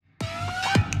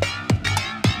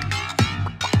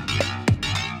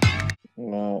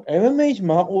MMA-ის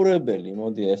მაყურებელი,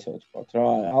 მოდი ესე ვთქვათ რა,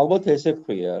 ალბათ ესე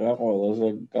ქვია რა, ყველაზე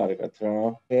კარგად რა.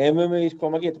 MMA-ის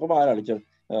კომაკი ეთქობა არ არის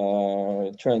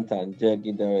ჩვენთან ჯერ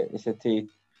კიდევ ესეთი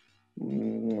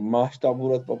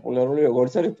მასშტაბურად პოპულარული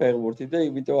როგორც არის ფეხბურთი და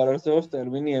იმიტომ არ არსებობს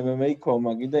ტერმინი MMA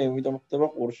კომაკი და იმიტომ ხდება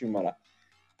ყურში, მაგრამ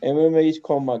MMA-ის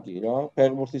კომაკი რა,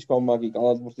 ფეხბურთის კომაკი,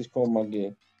 კალათბურთის კომაკი.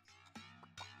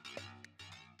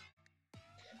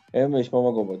 MMA-ის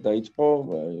კომაკობა დაიწყო,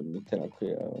 მით რა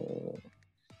ქვია,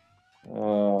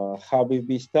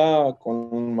 ხაბიბის და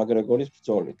კონორ მაკგრეგორის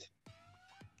ბრძოლით.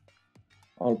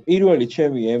 ანუ პირველი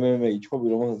ჩემი MMA ჩხუბი,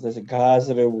 რომელსაც ესე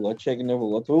გააზრებულად,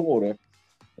 შეგნებულად უყურე,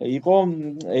 იყო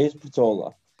ეს ბრძოლა.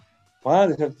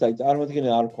 მაგრამ საერთოდ წარმოდგენა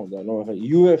არ მქონდა, ახლა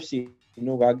UFC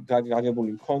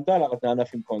გაგებული მქონდა, რაღაც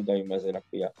ნანახი მქონდა იმაზე, რა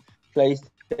ქვია,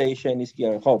 PlayStation-ის კი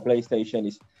არა, ხო,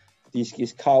 PlayStation-ის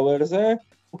დისკის cover-ზე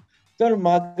და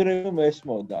მაგრეგორ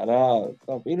მესმოდა რა.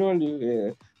 პირველი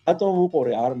რატომ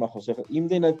უყურე არ მახოს, ახლა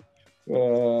იმდენად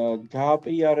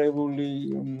გააპიარებული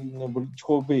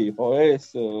ჩხუბი იყო ეს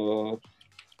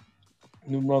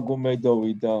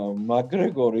ნურმაგომედოვი და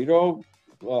მაგრეგორი, რომ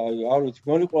არ ვიცი,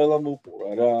 მგონი ყველა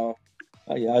მოუყურა რა.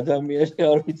 აი ადამიანები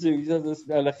არ ვიცი ვისაც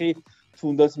ნახი,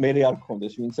 თუნდაც მე არ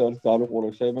მქონდეს ვინც არ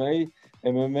დაუყურებს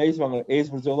MMA-ს, მაგრამ ეს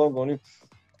ბრძოლა მგონი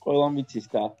ყველა მიცის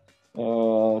და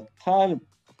თან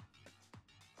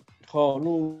ხო,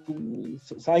 ну,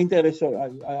 საინტერესო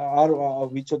არ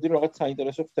ვიცოდი რომ რაღაც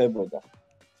საინტერესო ხდებოდა.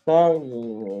 და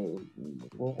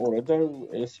უყურე და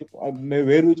ეს იყო, მე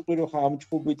ვერ ვიტყვი რომ ამ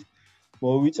ჩხუბით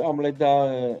მოვიწამლე და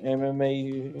MMA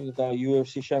და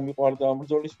UFC შემიყვარდა ამ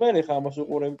ბრძოლის მერე, ხა ამას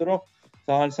უყურე, იმიტომ რომ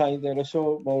ძალიან საინტერესო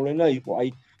მოვლენა იყო. აი,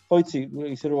 ხო იცი,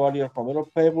 ისე რო არის ხოლმე, რომ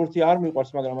ფეხბურთი არ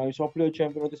მიყვარს, მაგრამ აი მსოფლიო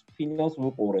ჩემპიონატის ფინალს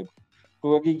ვუყურებ.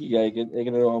 გოგიგია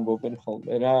ეგრე რომ ამბობენ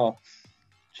ხოლმე რა.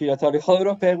 შეიძლება არის ხოლმე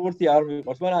რომ ფეხბურთი არ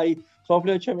მიყვარს, მაგრამ აი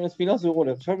მსოფლიო ჩემპიონატის ფინალს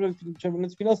უყურებ. მსოფლიო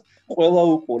ჩემპიონატის ფინალს ყველა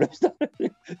უყურებს და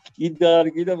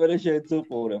კიდე მერე შეეც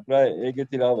უყურებ. რა,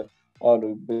 ეგეთი რამე. ანუ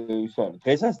ის არის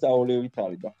დღესასწაულივით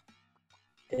არის და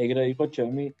ეგრე იყო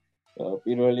ჩემი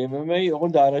პირველი MMA,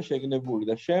 ოღონდ არა შეგნებული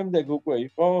და შემდეგ უკვე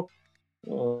იყო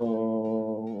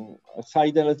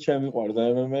საიდანაც შემიყვარდა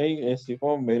MMA, ეს იყო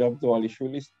მერაბ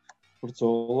დვალიშვილის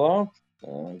ბრძოლა.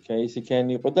 Casey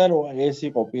Kenny იყო და ეს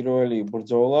იყო პირველი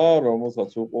ბრძოლა,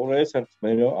 რომელსაც უყურე, საერთოდ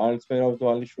მე არც მერაბ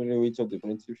დვალიშვილი ვიცოდი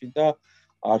პრინციპში და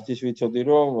არც ის ვიცოდი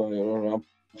რომ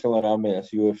ხელა რამეას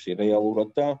UFC რეალურად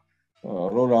და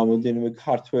რომ რამოდენიმე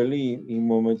ქართველი იმ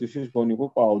მომენტში გონი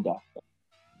გვყავდა.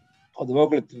 ხო და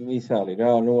მოკლედ ის არის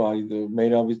რა, ну აი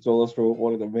მერაბის ბრძოლას რო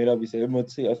უყურე და მერაბის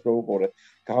ემოციას რო უყურე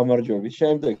გამარჯვების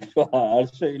შემდეგ არ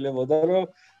შეიძლებოდა რომ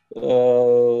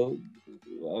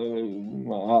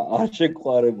არ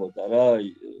შეგვყარებოდა რა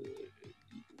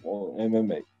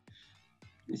MMA.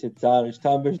 ისე ძალიან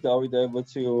შთამბეჭ დავიდა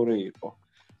ემოციური იყო.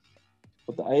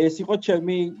 და ეს იყო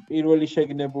ჩემი პირველი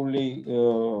შეგნებული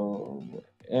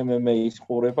MMA-ის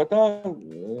ყურება და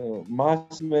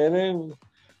მას მერე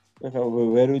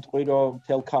ვერ ვიტყვი რომ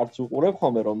თელ ქართს უყურებ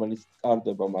ხოლმე რომელიც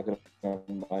ტარდება, მაგრამ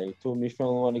აი თუ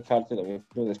მნიშვნელოვანი ქართი და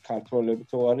ეს ქართველები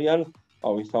თუ არიან,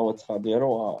 ის თავად ცხადია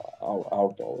რომ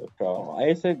ავტოვებ რა. აი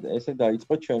ესე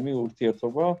დაიწყო ჩემი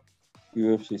ურთიერთობა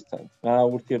UFC-სთან. რა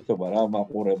ურთიერთობა რა,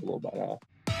 მაყურებლობა რა.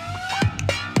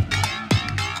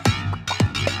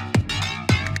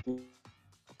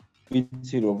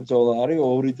 ვიცი რომ ბრძოლა არის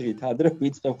 2 დღით ადრე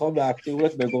ვიწყებ ხოლმე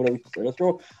აქტიურად მეგობრებს წერას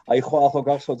რომ აი ხო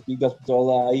გახსოვთ გიგას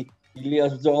ბრძოლა, აი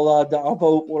ილიას ბრძოლა და აბა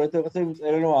უყურეთ და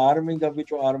წერენ რომ არ მინდა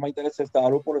ბიჭო, არ მაინტერესებს და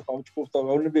არ უყურებ ამ ჩხუბს და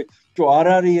მეუბნები ბიჭო არ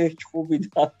არის ეს ჩხუბი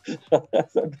და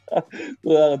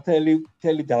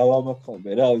თელი დავამაქვს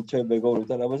ხოლმე რა ჩემ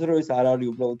მეგობრებთან ამაზე რომ ეს არ არის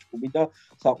უბრალოდ ჩხუბი და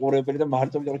საყურებელი და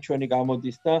მარტო იმიტომ რომ ჩვენი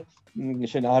გამოდის და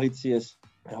შენ არ იცი ეს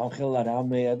რამხელა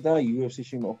რამეა და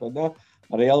UFC-ში მოხდა და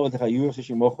რეალურად ხა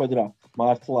UFC-ში მოხვედრა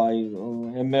მართლა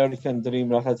American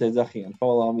Dream რაღაც ეძახიან, ხო,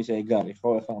 ამის ეგ არის, ხო,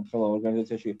 ხა ამ ხელა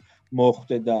ორგანიზაციაში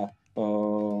მოხვდე და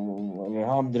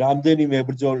რამდენი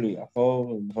მებრძოლია, ხო,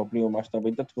 მსოფლიო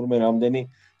მასშტაბით და თურმე რამდენი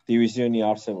დივიზიონი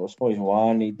არსებობს, ხო, ის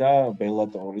One და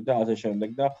Bellator და ასე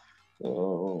შემდეგ და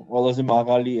ყველაზე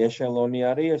მაღალი ეშელონი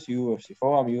არის ეს UFC, ხო,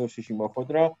 ამ UFC-ში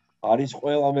მოხვედრა არის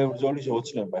ყველა მებრძოლის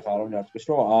ოცნება, ხა არავინ არ თქვის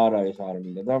რომ არა ეს არ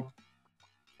მინდა და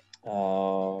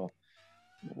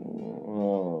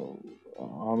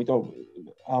ამიტომ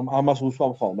ამას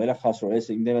უსვამ ხოლმე რა ხას რომ ეს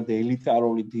იმდენად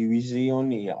ელიტარული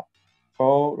დივიზიონია,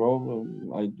 ხო, რომ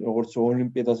აი როგორც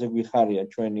ოლიმპიადაზე გვიხარია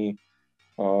ჩვენი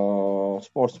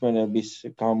სპორტსმენების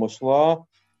გამოსვლა,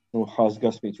 ну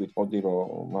ხაზგასმით ვიტყოდი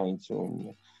რომ მაინც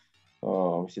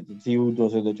ისეთი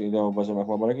ძიუდოზე და ჭიდაობაზე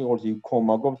მახლაბარაკი, როგორც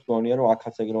იქომაგობთ, გონია რომ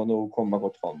აქაც ეგრე უნდა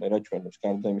უქომაგოთ ხოლმე რა ჩვენებს,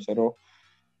 გარდა იმისა რომ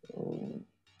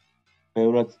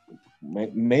ბევრად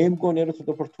მე მგონია რომ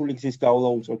ცოტა რთული გზის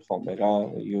გავლა უწევთ ხოლმე რა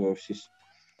UFC-ს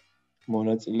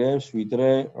მონაწილეებს ვიდრე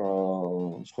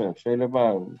სხვებს შეიძლება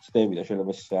ცდები და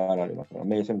შეიძლება ეს არ არის მაგრამ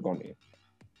მე ესე მგონია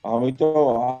ამიტომ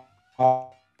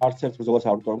არც ერთ ბრძოლას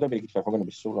არ ვტოვებ და მე გითხრა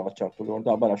ხოლმე სულ რაღაც ჩართული ვარ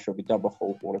და აბა რა შევით და აბა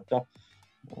ხო უყურებ და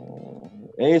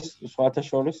ეს სხვათა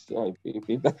შორის აი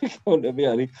პირდაპირ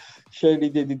არის შენი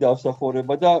დიდი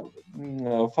დავსახურება და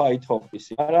fight office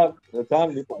არა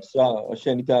ძალიან მიყვარს რა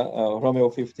შენი და Romeo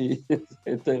 50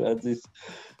 ეთერაძის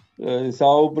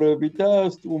საუბრები და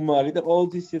სტუმარი და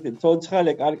ყოველთვის ისეთი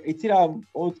ცოცხალე კარგი იცი რა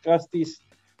პოდკასტის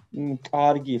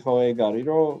კარგი ხო ეგ არის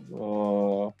რომ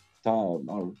და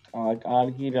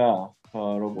კარგი რა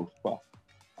როგორ ვთქვა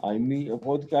აი მე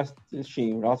პოდკასტში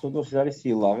რაც უდოს არის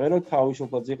სილაღე რომ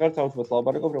თავისუფლად ზიღარ თავისუფლად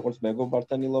ლაპარაკობ როგორც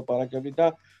მეგობართან ილაპარაკები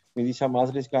და მიდის ამ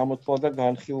აზრის გამოთვლა და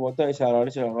განხილვა და ეს არ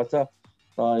არის რაღაცა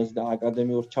და ეს და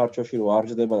აკადემიურ ჩარჩოში რომ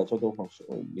არ ჯდება და ცოტა უფრო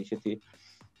ისეთი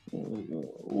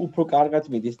უფრო კარგად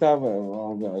მიდის და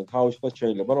თავისუფლად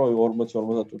შეიძლება რომ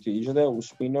 40-50 წუთი იჯდა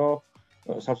უსპინო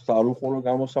საერთოდ არ უყურო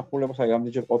გამოსახულებას აი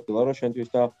ამდენჯერ ყოფილა რომ შენთვის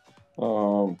და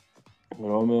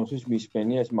რომელთვის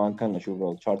მისმენია ეს მანქანაში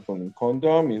უბრალოდ ჩართული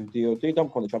მქონდა, მივდიოდი და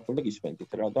მქონდა ჩართული და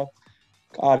გისმენდით რა და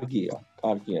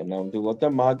კარგია ნამდვილად და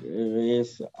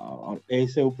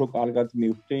ესე უფრო კარგად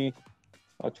მივხვდი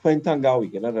თქვენთან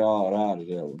გავიგე რა არის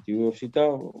UFC და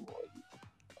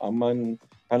ამან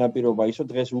განაპირობა ისო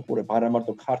დღეს უყურებ არა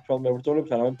მარტო ქართველ მებრძოლებს,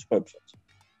 არამედ მწვევებსაც.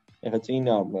 ეხლა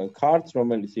წინა ქარტს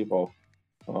რომელიც იყო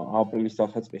აპრილის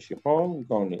დასაწყისში ხო?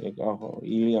 მგონი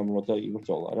ილიამ როცა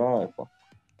იბრძოლა რა ეხლა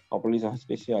აპრილის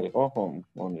დასაწყისი არის ხო?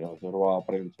 მგონი რა 8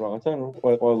 აპრილით რაღაცა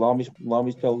ყველა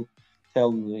ლამის თელ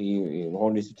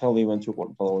ივენთს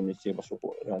უყურებ თელევიზიას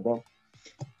უყურებ რა და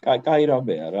კაი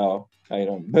რამეა რა კაი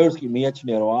რამე ბევრს კი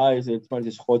მიაჩნია რომ ეს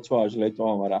ერთმანეთის ხოცვა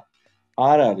ჟლეტოა მაგრამ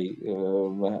არ არის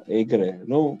ეგრე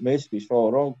ნუ მესმის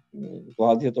რომ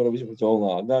გლადიატორების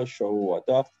ბრძოლაა და შოუა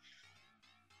და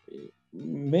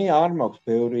მე არ მაქვს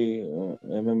ბევრი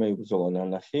MMA ბრძოლა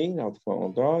ნანახი რა თქმა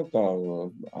უნდა და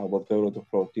ალბათ ბევრად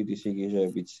უფრო დიდი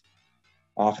სიგიჟეებიც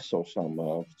ახსოვს ამ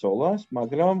ბრძოლას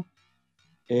მაგრამ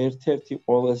ერთ-ერთი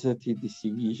ყველაზე დიდი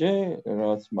სიგიჟე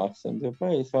რაც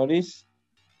მახსენდება ეს არის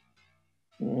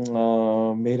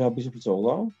მერაბის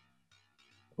ბრძოლა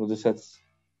როდესაც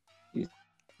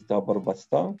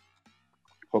დაბრბაცდა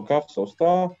ხო გახსოვს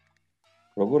და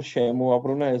როგორ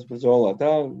შემოაბრუნა ეს ბრძოლა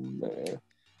და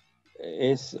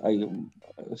ეს აი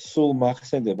სულ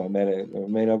მახსენდება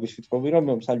მერაბის ვიტყობი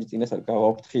რომ საჯი წინასწარ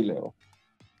გავაფრთხილეო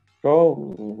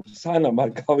რომ სანამ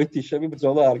არ გავითიშები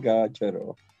ბრძოლა არ გააჩერო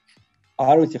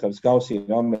არ ვიცი ხა მსგავსი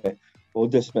რამე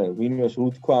ოდესმე ვინმეს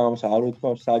უთქვამს არ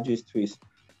უთქვამს საჯისთვის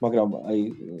მაგრამ აი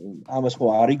ამას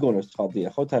ხო არ იგონოს ცხადია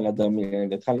ხო თან ადამიანი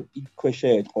და თან იქვე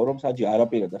შეეწყო რომ საჯი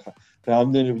არაპირად ხა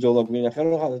რამდენი ბრძოლა გვინახე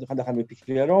რომ ხანდახან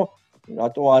მიფიქრია რომ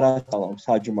რატო არ ატალავ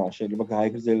საჯმა შეიძლება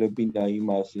გაეგრძელებინა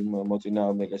იმას იმ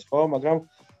მოწინააღმდეგეს ხო მაგრამ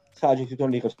საჯი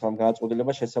თვითონ იყოს ამ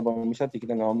გააწყვეტილება შესაბამისად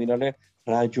იქიდან გამომდინარე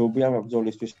რა ჯობია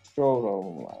მებრძოლისთვის რომ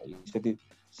ისეთი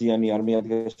ზიანი არ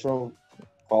მიადგეს რომ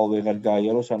ხვალ ვეღარ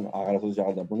გაიაროს ან აღარაფერს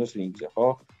აღარ დაბრუნდეს რინგზე ხო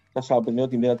და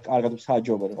საბედნიეროდ იმდენად კარგად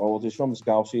მსაჯობენ ყოველთვის რომ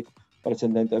მსგავსი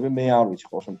პრეცედენტები მე არ ვიცი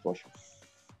ყოველ შემთხვევაში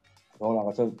რომ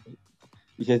რაღაცა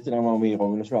ისეთი რამ მიიღო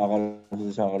მინus რომ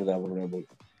აღარაფერს აღარ დაბრუნებული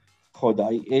ხო და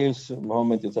აი ეს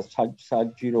მომენტი როდესაც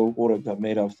საჯი რო უყურებდა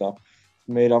მერავს და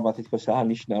მერაბა თითქოს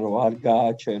ანიშნა რომ არ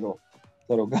გააჩერო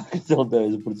და რომ გაგრძელდა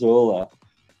ეს ბრძოლა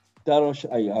და რომ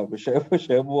აი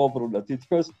შემოაბრუნა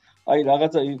თითქოს აი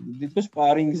რაღაცა თითქოს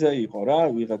სპარინგზე იყო რა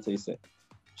ვიღაცა ისე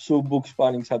სუბუქ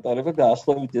სპარინგს ატარებდა და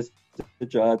ასლობით ეს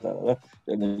ჩაატარა რა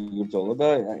ეს ბრძოლა და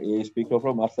ეს ფიქრობ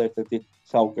რომ მართლა ერთ-ერთი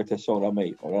საუკეთესო რამე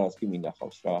იყო რა რაც კი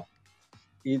მინახავს რა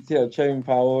იცი ჩემი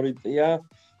ფავორიტია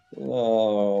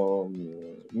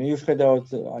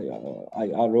მიუხედავად აი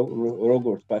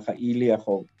როგორც ხა ილია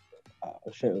ხო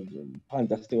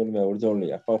ფანტასტიკური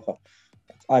მებრძოლია ხო ხა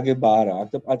აგება არა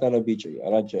აქ და პატარა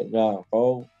ბიჭია რა ჯერ რა ხო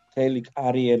მთელი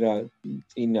კარიერა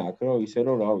წინა აქვს რომ ისე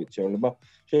რომ რა ვიცი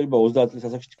შეიძლება 30 წლის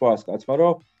ასაკში თქვას კაცმა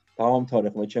რომ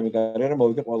დავამთავრე ხომ ჩემი კარიერა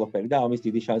მოვიგე ყველაფერი და ამის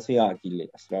დიდი შანსი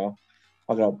ააგილიას რა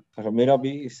მაგრამ ახლა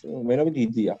მერაბი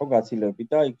დიდია ხო გაცილებით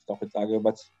და იქ ხო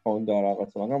წაგებაც ჰქონდა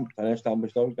რაღაც მაგრამ ძალიან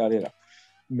შთამბეჭდავი კარიერა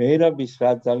მერაბის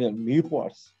რა ძალიან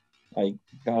მიყვარს აი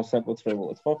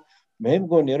განსაკუთრებულად ხო მე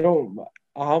მგონია რომ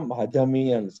ამ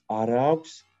ადამიანს არ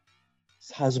აქვს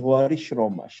საზღვარი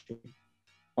შრომაში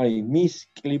აი მის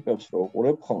კლიპებს რო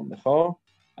უყურებ ხოლმე ხო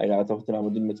აი რაღაცა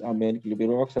რამოდენიმე წამიანი კლიპი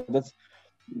რო აქვს სადაც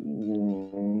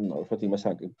ვთქვათ იმას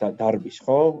დარბის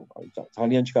ხო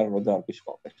ძალიან ჩქარო დარბის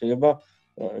ხოლმე შეიძლება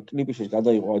კლიპში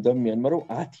გადაიღო ადამიანმა რომ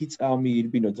 10 წამი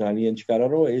ირბინო ძალიან ჩქარა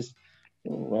რომ ეს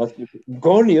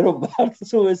მგონი რომ მართ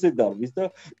სულ ესე დარბის და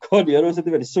მგონი რომ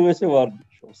ესეთი ვერი სულ ესე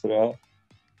ვარნიშნოს რა.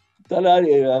 და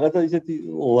რაღაცა ისეთი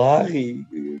ლაღი,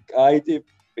 კაი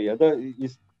ტიპია და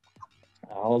ის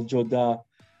ალჯო და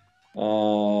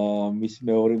მის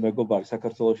მეორე მეგობარი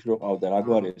საქართველოში რო ყავდა, რა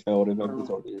გვარი ეს მეორე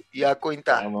მეგობარი?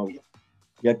 იაკინტა.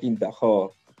 იაკინტა, ხო.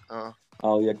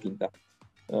 იაკინტა.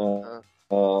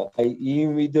 აი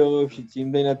იმ ვიდეოებში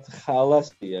იმდენად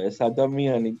ხალასია ეს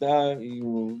ადამიანი და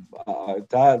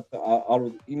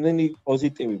იმდენი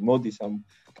პოზიტივი მოდის ამ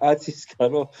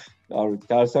კაცისგან, რომ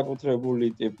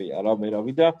განსაკუთრებული ტიპია რა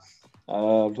მერავი და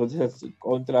როდესაც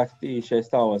კონტრაქტი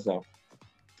შესთავაზა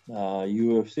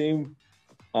UFC-მ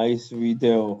აი ეს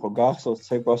ვიდეო ხო გახსოვს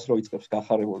ცეკვას რო იწყებს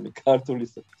გახარებული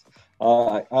ქართულის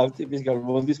ამ ტიპისგან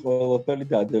მოდის ყველაფერი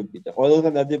დადებითი და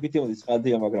ყველგან დადებითი მოდის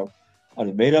ხალხია მაგრამ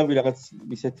ანუ მერავი რაღაც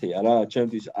ისეთია რა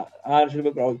ჩემთვის არ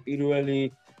შეიძლება პირველი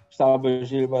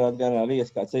სტაბილიზება რადგან არის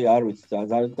ეს კაცი არ ვიცი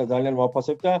ძალიან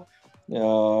მოვაფასებ და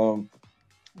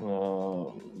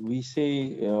ვისი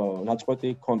ნაწყვეტი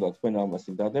ჰქონდა თქვენ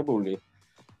ამასին დადებული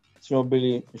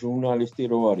ცნობილი ჟურნალისტი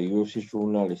რო არის UFC-ის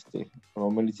ჟურნალისტი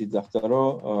რომელიც იძახდა რომ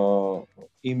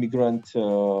იმიგრანტ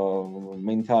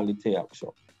მენტალიტეტი აქვს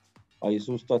აი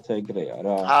ზუსტად ეგრეა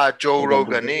რა. ჯო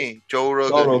როგანი? ჯო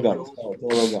როგანი,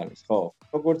 ხო.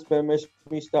 როგორც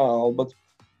მესმის და ალბათ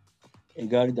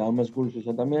ეგ არის და ამას გულისხმობს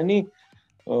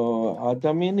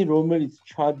ადამიანი რომელიც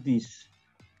ჩადის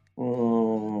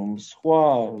სხვა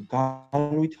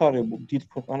განვითარებულ დიდ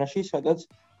ქვეყანაში, სადაც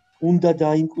უნდა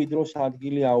დაიმკვიდროს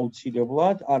ადგილი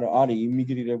აუცილებლად, არის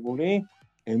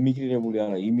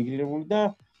ემიგრირებული და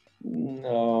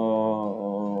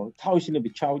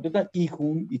თავისინებით ჩავიდა და იქ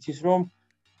იცის რომ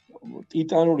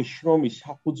ტიტანური შრომის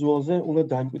საფუძველზე უნდა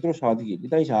დაიმკვიდროს ადგილი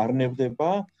და ის არ ნებდება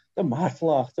და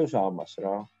მართლა ახდენს ამას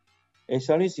რა. ეს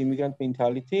არის იმიგრანტ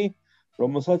მენტალიტეტი,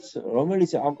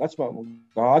 რომელიც ამ კაცმა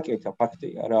გააკეთა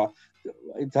ფაქტია რა.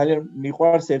 ძალიან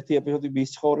მიყვარს ერთი ეპიზოდი მის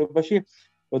ცხოვრებაში,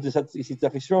 როდესაც ის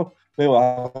იძახის რომ მე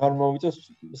აღარ მომიწევს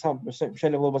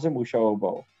მშენებლობაზე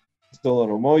მუშაობაო.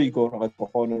 $1 მოიგო რაღაც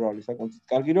ჰონორარი საკონცერტო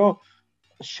კარგი რომ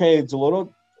შეეძლო რომ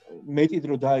მეტი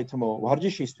დრო დაეთმო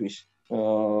ვარჯიშისთვის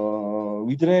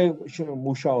ვიდრე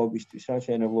მუშაობისთვის რა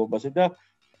მშენებლობაზე და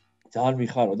ძალიან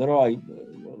მიხაროდა რომ აი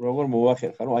როგორ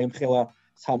მოახერხა რომ აი მხელა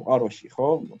სამყაროში ხო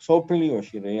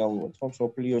სოფლიოში რეალურად ხო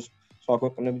სოფლიოს სხვა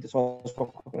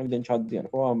ქვეყნებიდან ჩადიან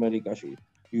ხო ამერიკაში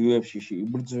UFC-ში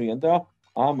იბრძვიან და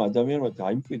ამ ადამიანმა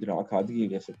დაიმკვიდრა აქ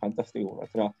ადგილი ესე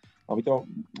ფანტასტიკურად რა ამიტომ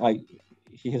აი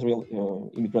he has real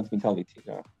immigrant mentality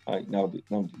რა აი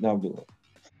ნამდვილად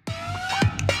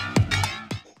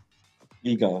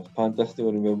იგა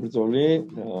ფანტასტიკური მებრძოლი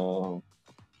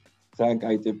ძალიან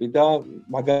კაი ტიპი და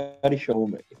მაგარი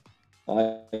შოუმენი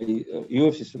აი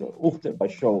UFC-ს უხდება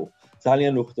შოუ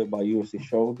ძალიან უხდება UFC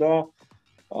შოუ და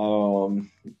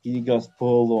გიგას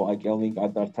ბოლო აი კელვინ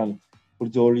კატართან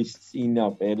ბრძოლის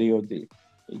წინა პერიოდი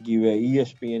იგივე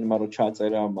ESPN-მა რო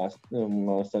ჩაწერა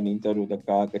მასთან ინტერვიუ და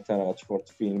გააკეთა რაღაც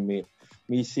შორტ ფილმი,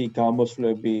 მისი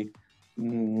გამოსვლები,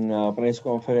 პრეს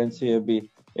კონფერენციები,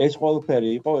 ეს ყველაფერი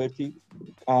იყო ერთი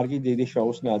კარგი დიდი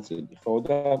შოუს ნაწილი, ხო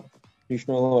და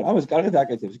მნიშვნელოვანი. ამას კარგად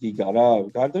აკეთებს გიგა რა,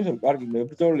 გარდაიცვალა კარგი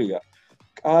მებრძოლია.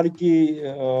 კარგი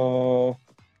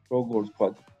როგორ ვთქვა,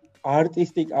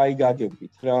 არტისტი კაი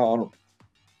გაგებით რა, ანუ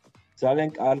ძალიან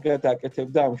კარგად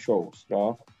აკეთებდა ამ შოუს რა.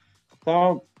 და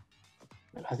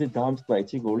ასე დამწყდა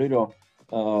იცი გული რომ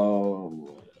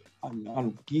ანუ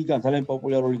გიგა ძალიან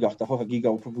პოპულარული გახდა ხო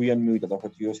გიგა უფრო გვიან მივიდა და ხო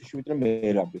UFC-ში ვიდრე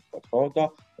მერაბი ვთქვა ხო და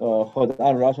ხო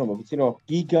ანუ რა თქმა უნდა ვიცი რომ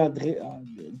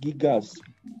გიგას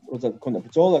როცა ქონდა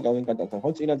ბრძოლა კატართან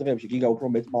ხო წინა დღეებში გიგა უფრო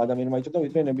მეტ ადამიანმა იწოდა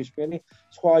ვიდრე ნებისმიერი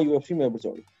სხვა UFC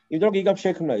მებრძოლი იმიტომ რომ გიგამ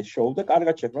შექმნა ეს შოუ და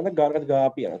კარგად შექმნა და კარგად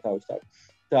გააპიარა თავის თავი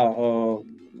და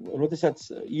როდესაც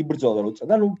იბრძოლა როცა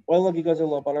და ნუ ყველა გიგაზე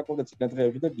ლაპარაკობდა წინა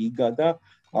დღეებში და გიგა და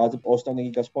რაღაც პოსტანი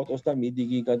გიგას ფოტოს და მიდი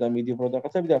გიგა და მიდი პრო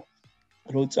რაღაცები და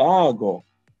რო წააგო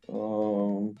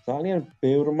ძალიან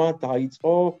ბევრმა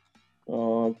დაიწყო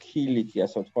ქილიკი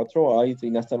ასე ვთქვათ რომ აი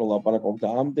წინასწარ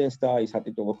ლაპარაკობდა ამდენს და აი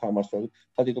სატიტულო ხამას რო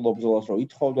სატიტულო ბრძოლას რო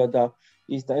ითხოვდა და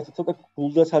ის და ეს ცოტა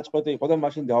გულდა საწყვეტი იყო და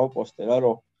მაშინ დავაპოსტე რა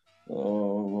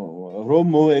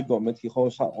რომ მოეგო მეთქი ხო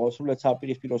სულეთ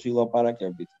საპირისპიროს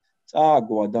ილაპარაკებით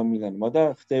წააგო ადამიანმა და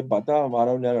ხდება და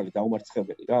არავინ არ არის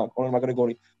დაუმარცხებელი რა კონორ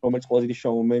მაგრეგორი რომელიც ყველაზე დიდი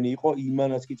შოუმენი იყო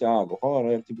იმანაც კი წააგო ხო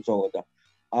რა ერთი ბრძოლა და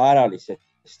არ არის ეს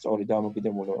სწორი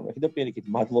დამოკიდებულება მე და პირიქით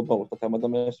მადლობა ვუხოთ ამ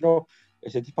ადამიანს რომ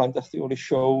ესეთი ფანტასტიკური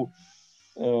შოუ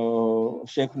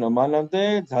შექმნა მანამდე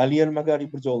ძალიან მაგარი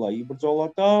ბრძოლა იბრძოლა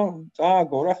და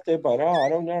წააგო რა ხდება რა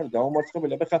არავინ არ არის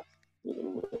დაუმარცხებელი აბა ხა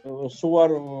სულ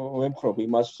არ ვემხრობ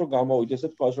იმას, რომ გამოვიდეს და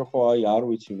თქვას, რომ ხო აი არ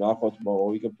ვიცი, ნახოთ,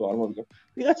 მოვიგებ თუ არ მოვიგებ.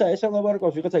 ვიღაცა ეს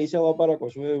ელაპარაკობს, ვიღაცა ის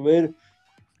ელაპარაკობს,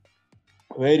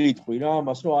 ვერ იტყვი რა,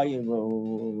 ამას რომ აი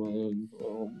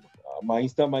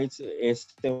მაინც და მაინც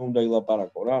ესე უნდა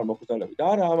ilaparaco რა, მოხდალები. და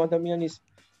არა, ამ ადამიანის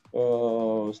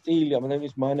სტილი, ამ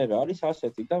ადამიანის მანერა არის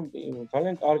ასეთი და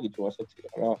ძალიან კარგი თუ ასეთია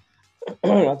რა.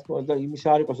 რა თქმა უნდა, იმის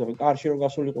არ იყოს, ახლა კარში რომ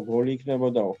გასულიყო, გოლი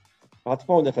იქნებოდაო. რა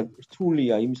თქმა უნდა, ახლა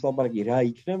რთულია იმის ლაპარაკი რა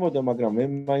იქნებოდა, მაგრამ მე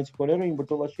მაინც მგონია, რომ იმ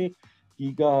ბრძოლაში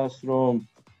გიგას რომ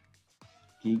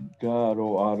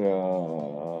არ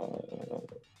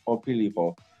ყოფილიყო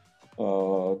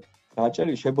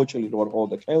დაჭერილი, შებოჭილი რო არ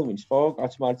ყოფილიყო კელვინს, ხო,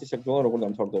 კაცმა არც ისე ბრძოლა როგორ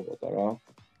დამთავრდებოდა რა.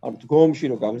 ანუ დგომში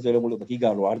რო გაგრძელებულიყო გიგა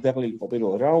რო არ დაყლილიყო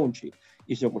პირველ რაუნდში,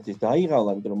 ის როგორც ის დაიღალა,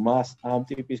 იმიტომ რომ მას ამ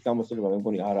ტიპის გამოსწორება მე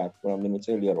მგონი არ აქვს, რამდენიმე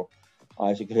წელია რომ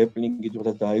აი ესე გრეპლინგი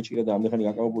თუნდაც დაიჭირა და ამდენი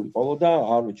გაკავებული ყოლო და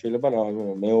არ ვიცი შეიძლება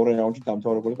მეორე რაუნდში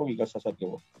დამთავრებულიყო გიგას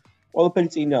სასარგებლო. ყველაფერი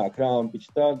წინა აქვს რა ამ პიჩს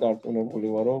და დარწმუნებული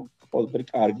ვარ რომ ყველაფერი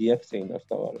კარგი აქვს წინას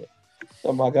დავარე. და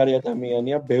მაგარი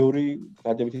ადამიანია ბევრი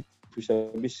გადებითი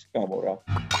თვისების გამო რა.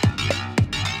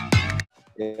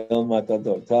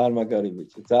 ელმატადორ, ძალიან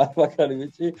მაგარი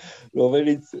ვიცი,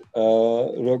 რომელიც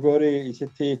როგორი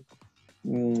ისეთი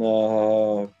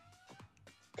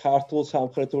ქართულ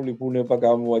სამხრეთული ბუნება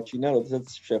გამოაჩინა, როდესაც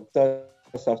შეხვდა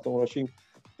სასტუმროში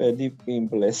პედი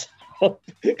პიმპლეს.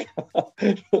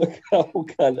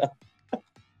 გაუკანა.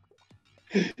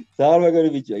 ძალიან მაგარი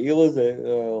ვიცია, ილოზე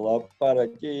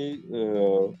ლაპარაკი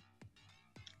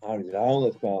არის რა უნდა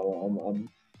თქვა ამ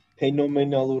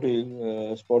ფენომენალური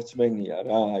სპორტსმენია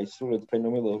რა, აი სრულად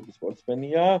ფენომენალური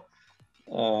სპორტსმენია.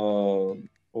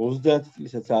 30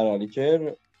 წლისაც არ არის ჯერ,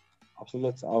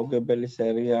 აბსოლუტურად წაუგებელი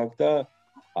სერია აქვს და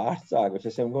არც წააგებს,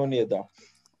 ესე მგონია და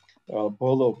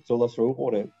ბოლო ბრძოლას რო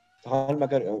უყურე, ძალიან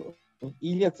მაგარი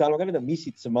ილია ძალიან მაგარი და მისი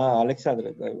ძმა ალექსანდრე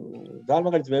ძალიან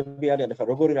მაგარი ძმები არიან, ახლა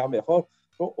როგორი რამეა ხო,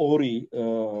 რომ ორი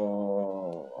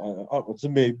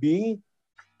ძმები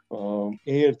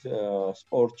ერთ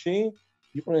სპორტში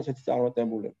იყვნენ ესეთი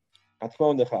წარმატებულები. რა თქმა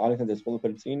უნდა, ხა ალექსანდრეს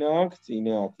ყველაფერი წინა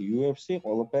აქვს UFC,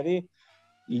 ყველაფერი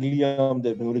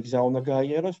ილიამდე ბევრი გზა უნდა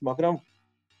გაიაროს, მაგრამ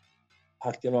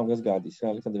ფაქტია რომ ამას გადის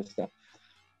ალექსანდრეს და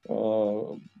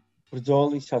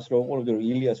ბრძოლისას რო უყურებდი რომ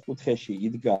ილიას კუთხეში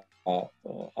იდგა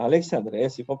ალექსანდრე,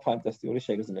 ეს იყო ფანტასტიკური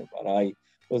შეგრძნება რა, აი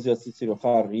როდესაც იცი რომ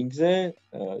ხარ რინგზე,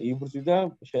 იბრძვი და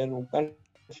შენ უკან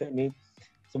შენი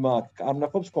ძმა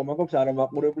კარნახობს, კომაგობს არა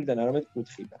მაყურებლიდან, არამედ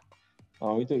კუთხიდან.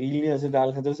 ამიტომ ილიაზე და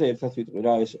ალექსანდრეზე ერთად ვიტყვი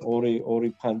რა, ეს ორი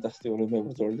ფანტასტიკური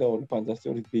მებრძოლი და ორი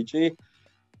ფანტასტიკური ბიჭი.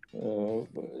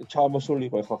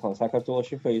 ჩამოსულიყო ახლა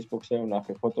საქართველოში Facebook-ზე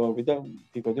ვნახე ფოტოები და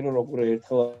ვფიქრობდი რომ როგორ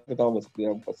ერთხელ დავმოწყდი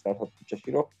ამ კაცთან ქუჩაში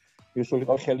რომ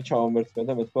ვისულიყო ხელი ჩამომერთმე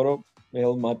და მეთქვა რომ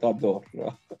El Matador რა.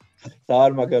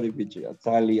 ძალიან მაგარი ბიჭია,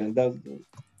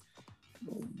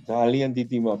 ძალიან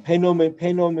დიდი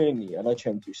ფენომენია რა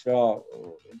ჩემთვის რა.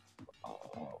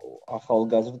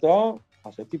 ახალგაზრდა,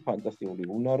 ასეთი ფანტასტიკური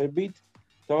უნარებით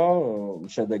და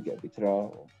შედეგებით რა.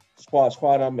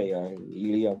 სხვა რამეა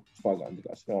ილია სხვაგან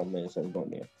დგას რა, მე ესე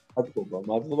მგონია.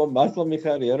 მადლობა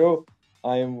მიხარია რომ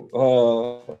აი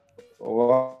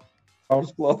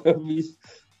ვარსკვლავების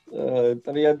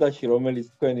ტრიადაში რომელიც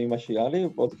თქვენ იმაში არის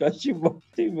პოდკასტში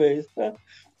მოხდიმეს და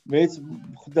მეც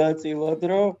ხვდა წილად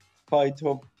რომ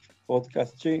ფაითო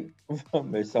პოდკასტში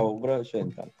მესაუბრა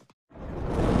შენთან.